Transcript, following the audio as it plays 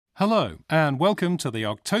Hello, and welcome to the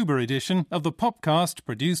October edition of the POPCAST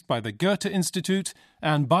produced by the Goethe Institute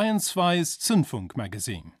and Bayern 2's Zündfunk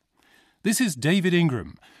magazine. This is David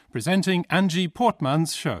Ingram, presenting Angie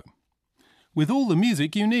Portman's show. With all the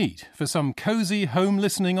music you need for some cosy home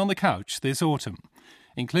listening on the couch this autumn,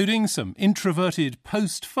 including some introverted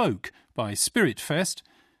post-folk by Spiritfest,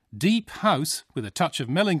 deep house with a touch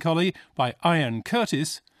of melancholy by Ian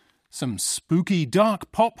Curtis, some spooky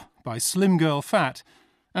dark pop by Slim Girl Fat,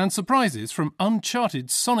 and surprises from uncharted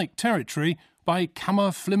sonic territory by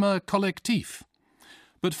Kammerflimmer Kollektiv.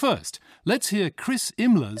 But first, let's hear Chris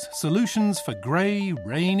Imler's solutions for grey,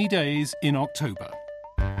 rainy days in October.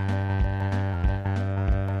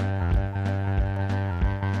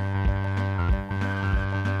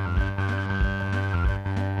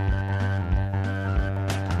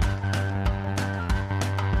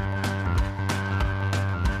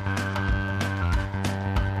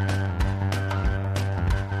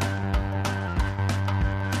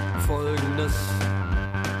 Folgendes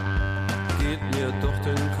geht mir durch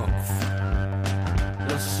den Kopf.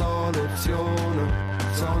 La soluzione,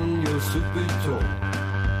 sogno subito.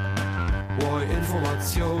 Vuoi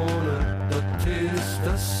informazione, dat is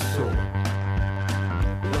das so.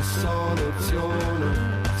 La soluzione,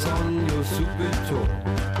 sogno subito.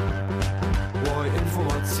 Vuoi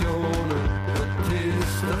informazione, dat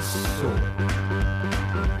is das so.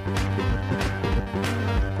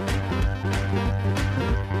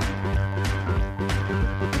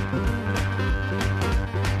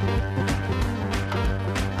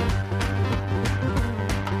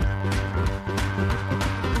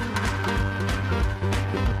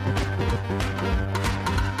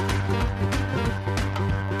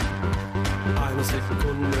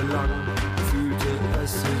 Sekunde lang fühlte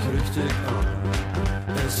es sich richtig an.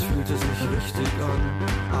 Es fühlte sich richtig an,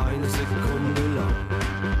 eine Sekunde lang.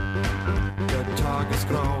 Der Tag ist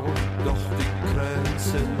grau, doch die Krähen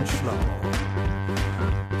sind schlau.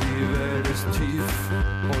 Die Welt ist tief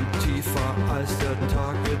und tiefer als der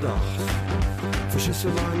Tag gedacht.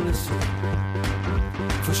 Verschisseleinnisse,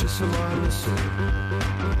 Verschisseleinnisse.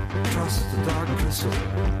 Trust the dark crystal.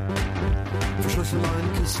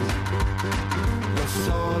 Verschlüsseleinnisse. La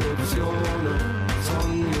soluzione,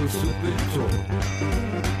 sogno subito.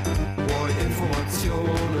 Vuoi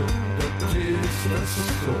informazione, dat is das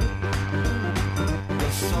so. La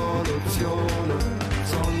soluzione,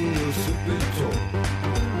 sogno subito.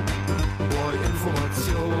 Vuoi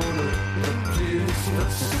informazione, dat is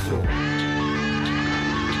das so.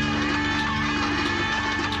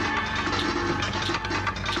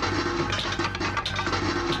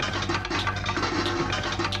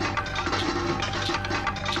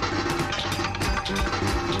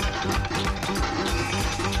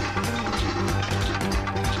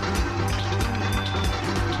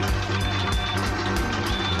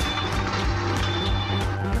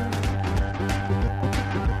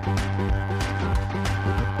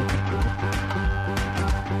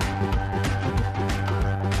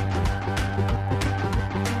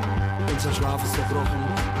 Unser Schlaf ist zerbrochen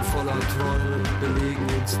und voller Träume. Wir legen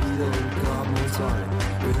uns nieder und graben uns ein.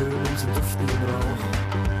 Wir hüllen uns in duftenden Rauch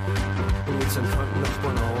und unseren kranken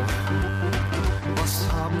Nachbarn auch. Was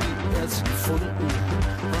haben die Ärzte gefunden?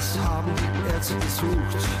 Was haben die Ärzte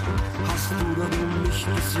gesucht? Hast du darum mich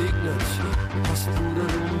gesegnet? Hast du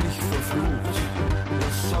darum mich verflucht? La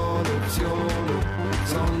soluzione,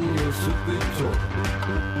 sogno subito.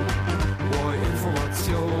 Vuoi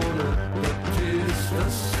informazione, dat is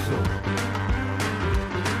das so.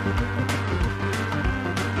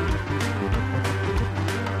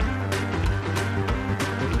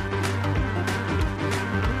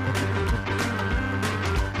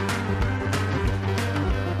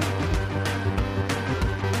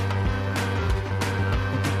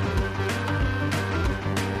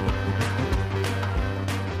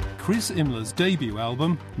 Chris Imler's debut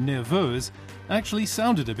album, Nerveuse, actually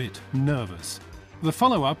sounded a bit nervous. The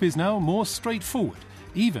follow-up is now more straightforward,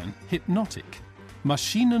 even hypnotic.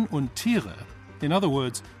 Maschinen und Tiere, in other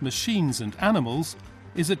words, machines and animals,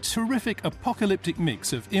 is a terrific apocalyptic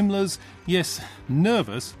mix of Imler's, yes,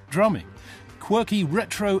 nervous drumming, quirky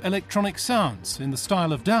retro electronic sounds in the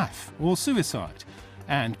style of Daff or Suicide,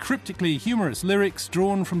 and cryptically humorous lyrics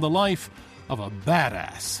drawn from the life of a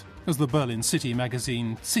badass, as the Berlin City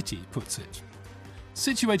magazine City puts it.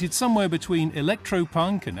 Situated somewhere between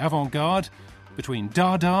electropunk and avant-garde, between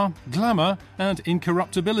Dada, glamour and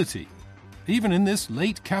incorruptibility, even in this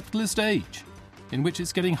late capitalist age, in which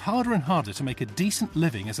it's getting harder and harder to make a decent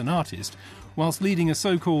living as an artist whilst leading a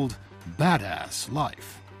so-called badass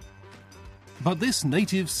life. But this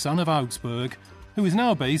native son of Augsburg, who is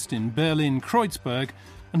now based in Berlin-Kreuzberg,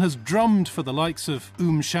 and has drummed for the likes of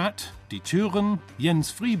Umschat, Die Türen,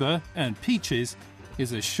 Jens Frieber and Peaches,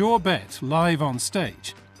 is a sure bet live on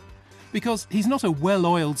stage. Because he's not a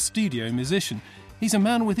well-oiled studio musician, he's a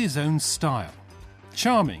man with his own style.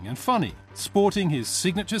 Charming and funny, sporting his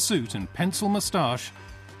signature suit and pencil moustache,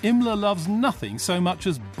 Imler loves nothing so much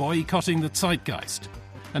as boycotting the zeitgeist,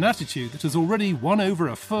 an attitude that has already won over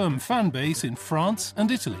a firm fan base in France and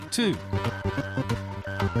Italy too.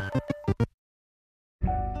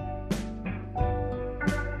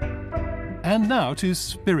 And now to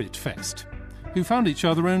Spiritfest, who found each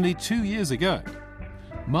other only 2 years ago.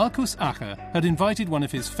 Markus Acher had invited one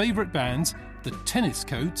of his favourite bands, the Tennis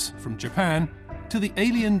Coats from Japan, to the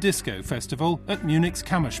Alien Disco Festival at Munich's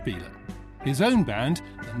Kammerspiele. His own band,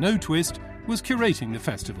 the No Twist, was curating the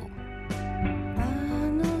festival.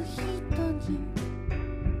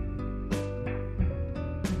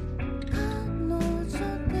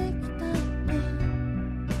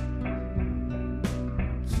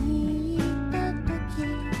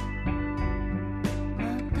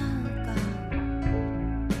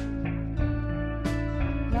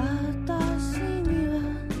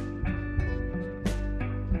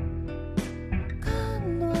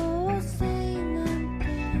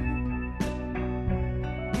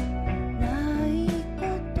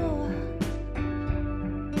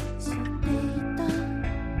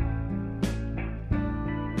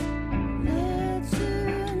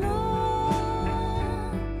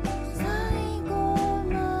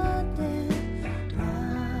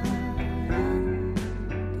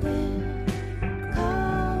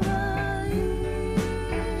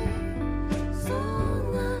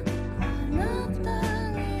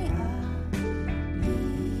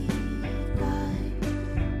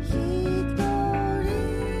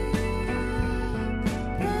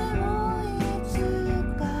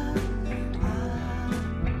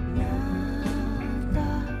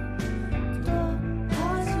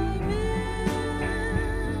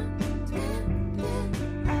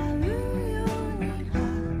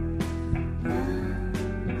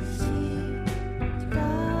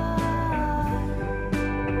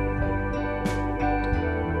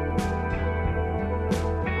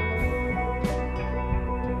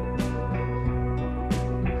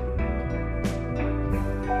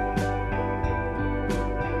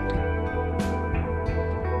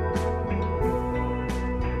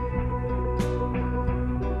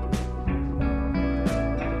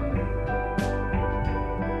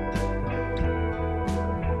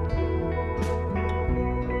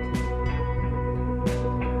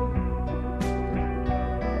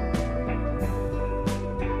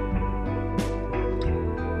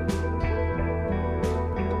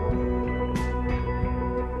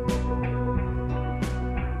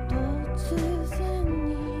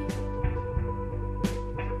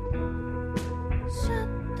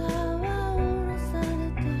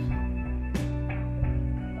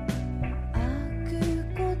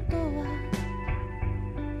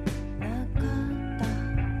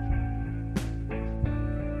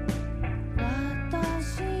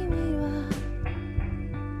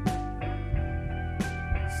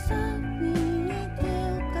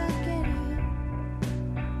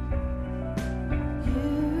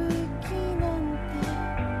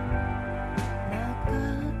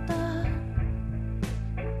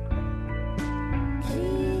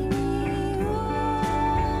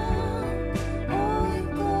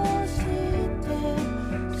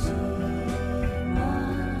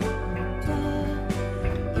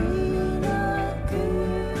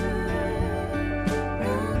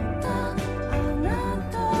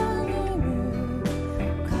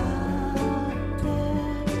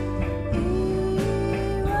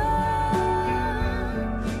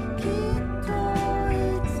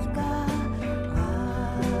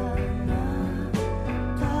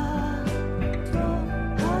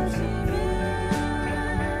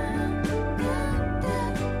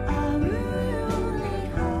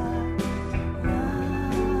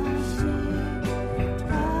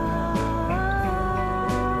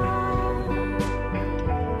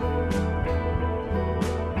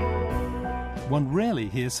 One rarely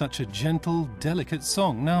hears such a gentle, delicate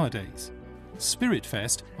song nowadays.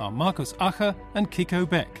 Spiritfest are Markus Acher and Kiko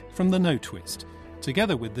Beck from the No Twist,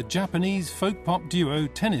 together with the Japanese folk-pop duo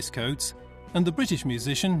Tennis Coats and the British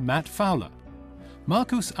musician Matt Fowler.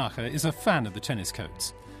 Markus Acher is a fan of the Tennis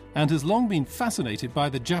Coats and has long been fascinated by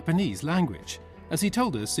the Japanese language, as he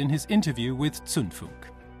told us in his interview with Zündfunk.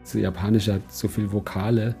 Das Japanische hat so viele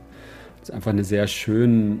Vokale. Es ist einfach eine sehr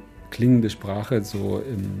schön klingende Sprache so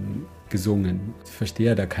gesungen. Ich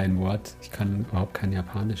verstehe da kein Wort, ich kann überhaupt kein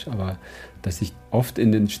Japanisch, aber dass ich oft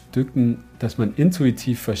in den Stücken, dass man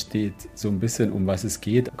intuitiv versteht, so ein bisschen um was es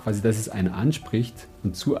geht, quasi, dass es einen anspricht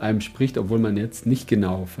und zu einem spricht, obwohl man jetzt nicht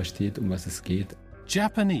genau versteht, um was es geht.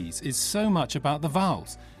 Japanese is so much about the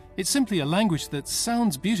vowels. It's simply a language that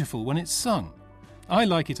sounds beautiful when it's sung. I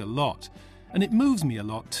like it a lot, and it moves me a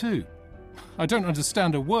lot too. I don't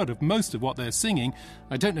understand a word of most of what they're singing.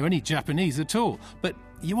 I don't know any Japanese at all, but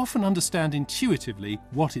you often understand intuitively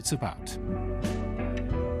what it's about.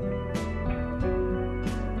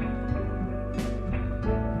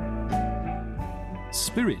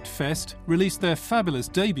 Spirit Fest released their fabulous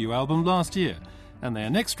debut album last year, and their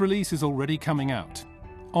next release is already coming out.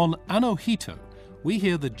 On Anohito, we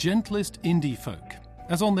hear the gentlest indie folk,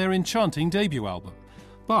 as on their enchanting debut album.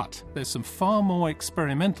 But there's some far more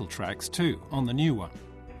experimental tracks too on the new one.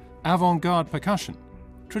 Avant-garde percussion,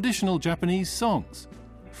 traditional Japanese songs,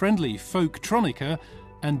 friendly folk-tronica,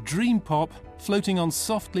 and dream pop floating on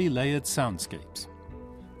softly layered soundscapes.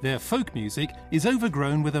 Their folk music is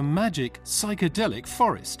overgrown with a magic psychedelic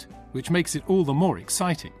forest, which makes it all the more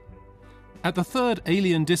exciting. At the third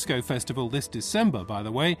Alien Disco Festival this December, by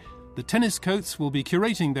the way, the Tennis Coats will be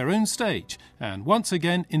curating their own stage and once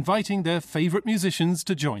again inviting their favourite musicians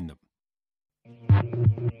to join them.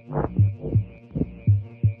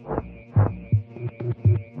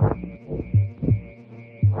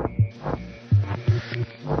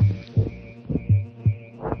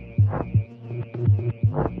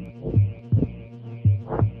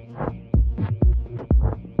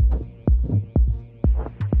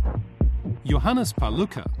 Johannes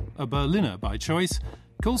Paluca, a Berliner by choice,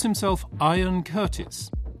 calls himself Iron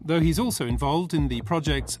Curtis, though he's also involved in the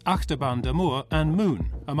projects Achterbahn d'Amour and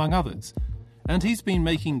Moon, among others. And he's been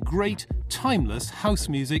making great, timeless house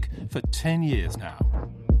music for 10 years now.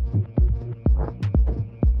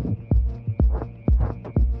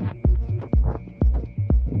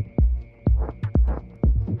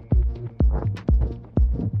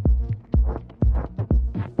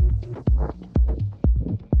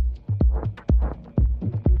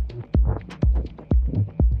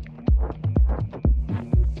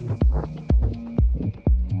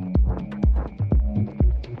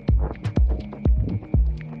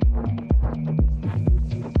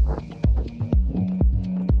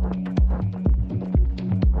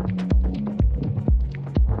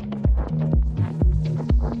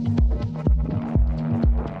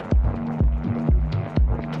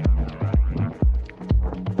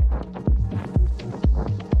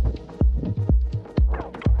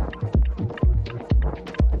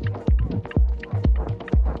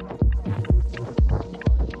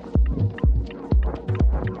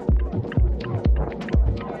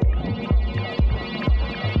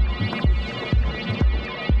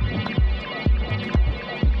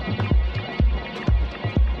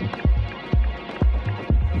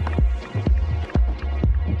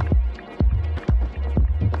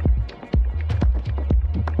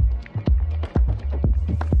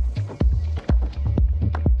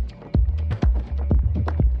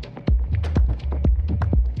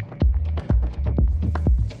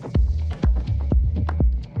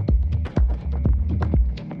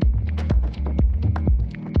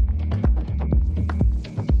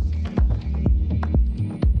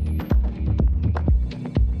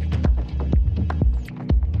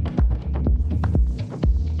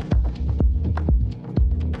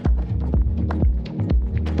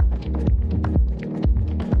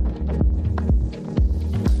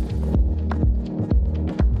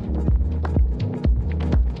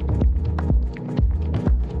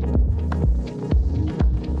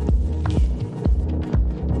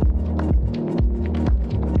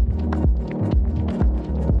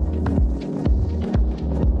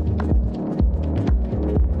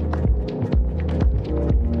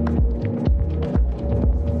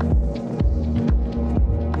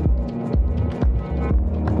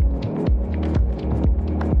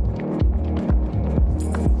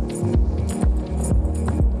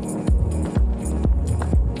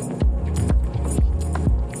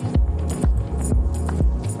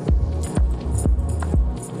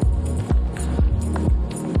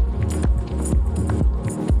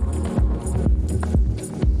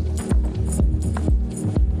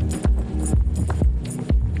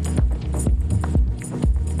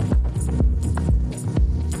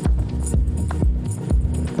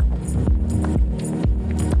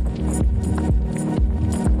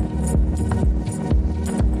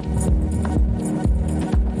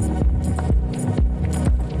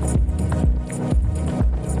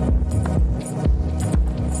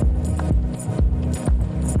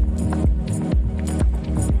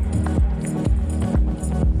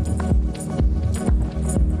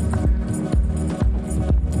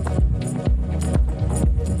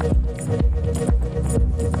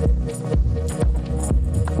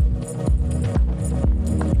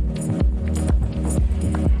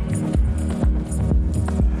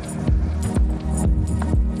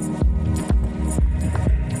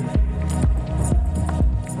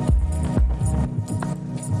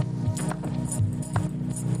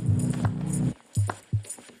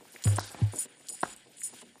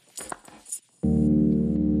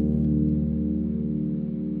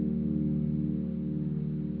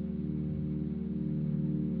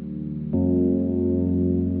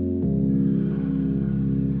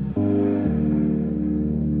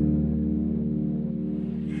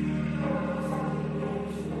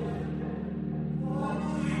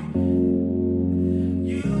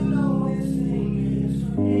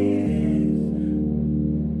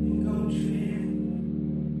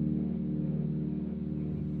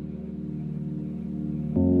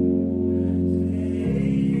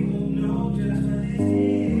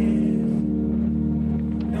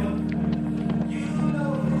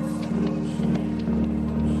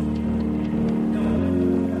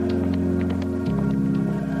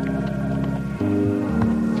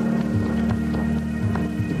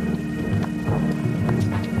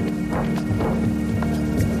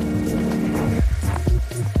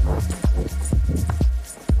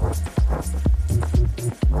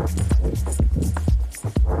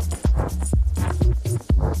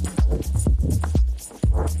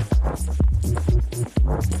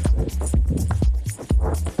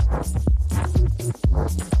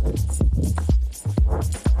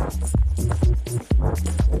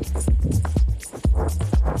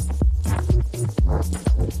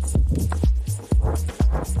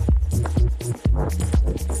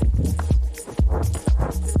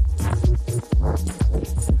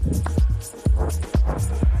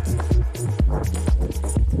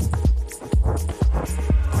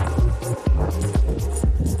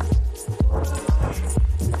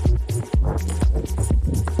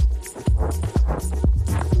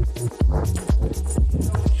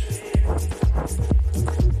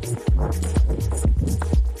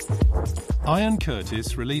 Ian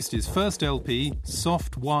Curtis released his first LP,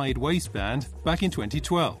 Soft Wide Waistband, back in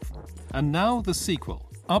 2012. And now the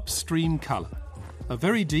sequel, Upstream Colour. A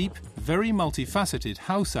very deep, very multifaceted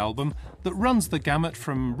house album that runs the gamut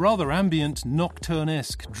from rather ambient,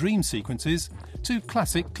 nocturne-esque dream sequences to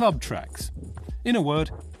classic club tracks. In a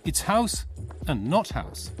word, it's house and not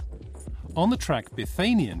house. On the track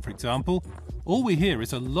Bithanian, for example, all we hear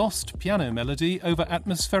is a lost piano melody over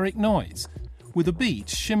atmospheric noise, with a beat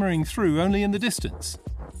shimmering through only in the distance.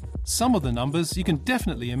 Some of the numbers you can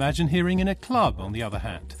definitely imagine hearing in a club, on the other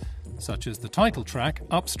hand, such as the title track,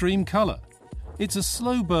 Upstream Colour. It's a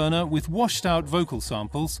slow burner with washed-out vocal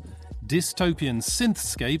samples, dystopian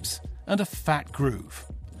synthscapes, and a fat groove.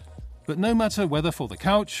 But no matter whether for the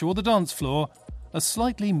couch or the dance floor, a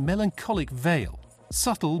slightly melancholic veil,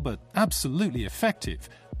 subtle but absolutely effective,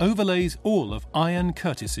 overlays all of Ian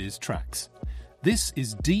Curtis's tracks. This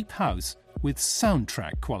is deep house with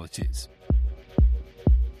soundtrack qualities.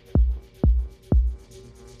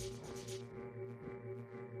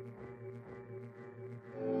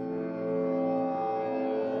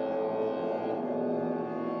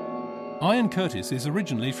 Ian Curtis is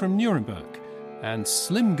originally from Nuremberg, and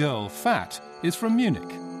Slim Girl Fat is from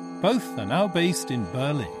Munich. Both are now based in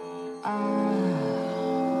Berlin.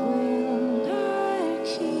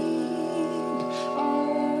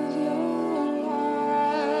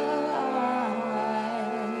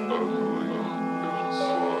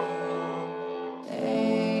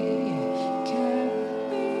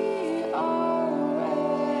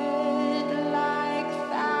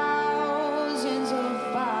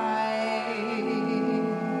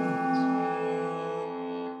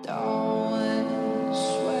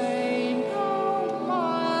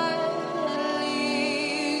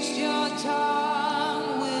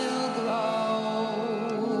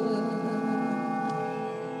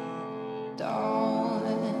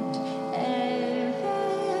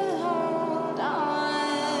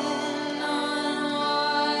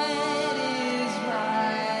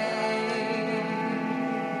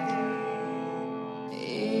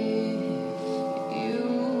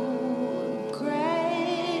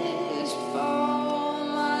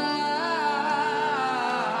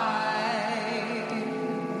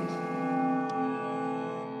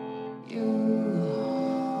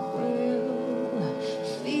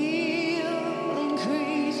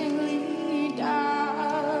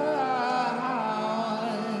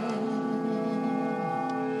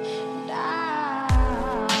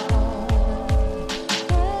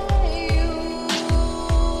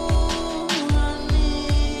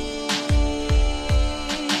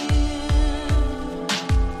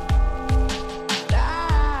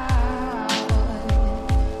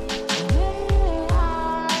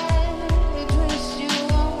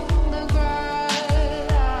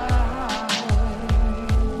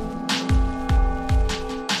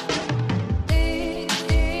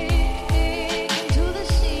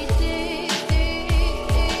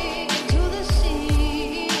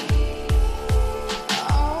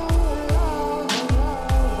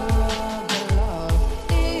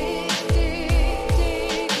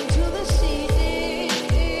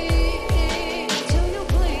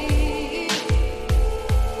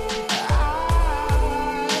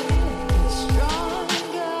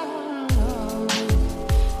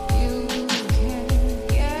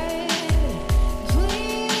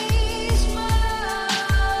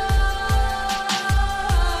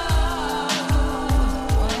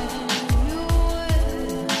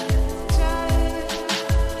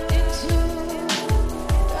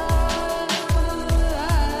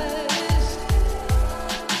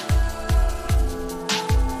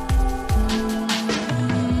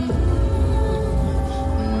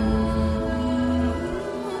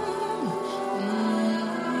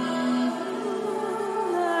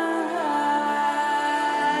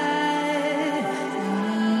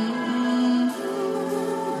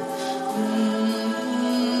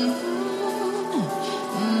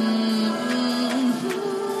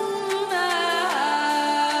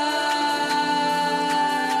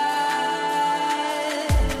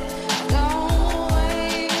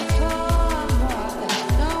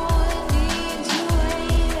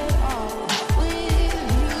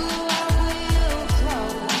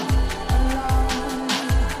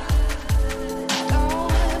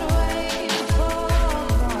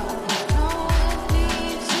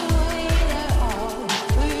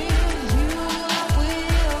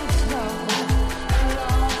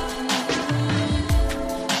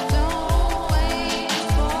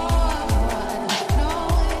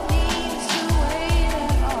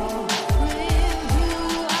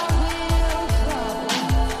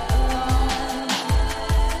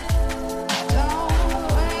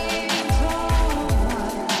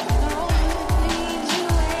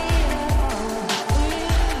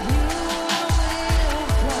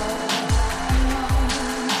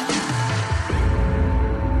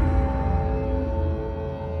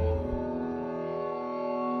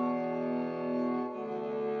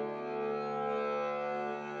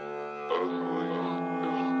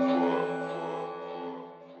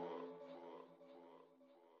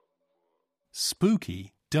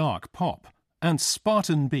 spooky, dark pop, and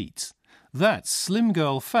Spartan beats. That's Slim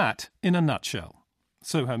Girl Fat in a nutshell.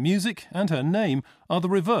 So her music and her name are the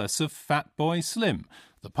reverse of Fat Boy Slim,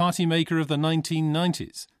 the party maker of the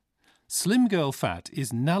 1990s. Slim Girl Fat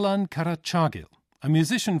is Nalan Karachagil, a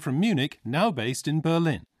musician from Munich now based in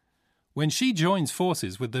Berlin. When she joins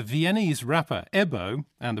forces with the Viennese rapper Ebo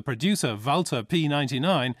and the producer Walter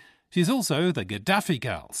P99, she's also the Gaddafi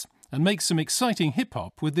Gals and makes some exciting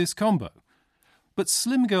hip-hop with this combo. But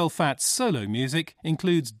Slim Girl Fat's solo music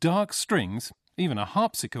includes dark strings, even a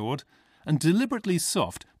harpsichord, and deliberately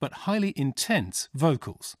soft but highly intense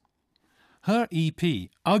vocals. Her EP,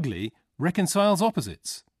 Ugly, reconciles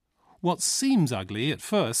opposites. What seems ugly at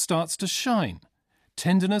first starts to shine.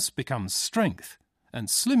 Tenderness becomes strength, and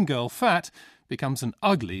Slim Girl Fat becomes an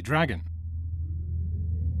ugly dragon.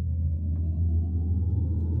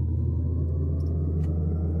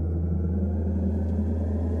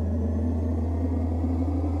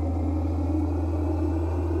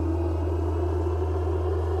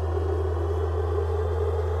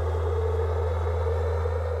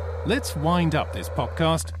 Let's wind up this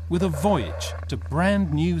podcast with a voyage to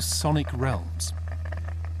brand new sonic realms.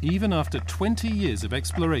 Even after 20 years of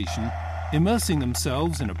exploration, immersing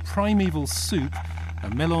themselves in a primeval soup, a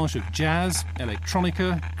mélange of jazz,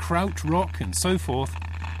 electronica, krautrock and so forth,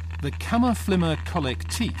 the Kammerflimmer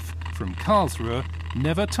Kollektiv from Karlsruhe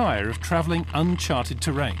never tire of travelling uncharted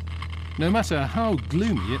terrain, no matter how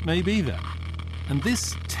gloomy it may be there. And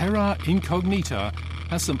this terra incognita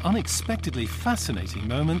has some unexpectedly fascinating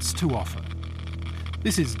moments to offer.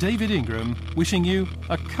 This is David Ingram wishing you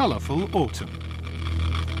a colourful autumn.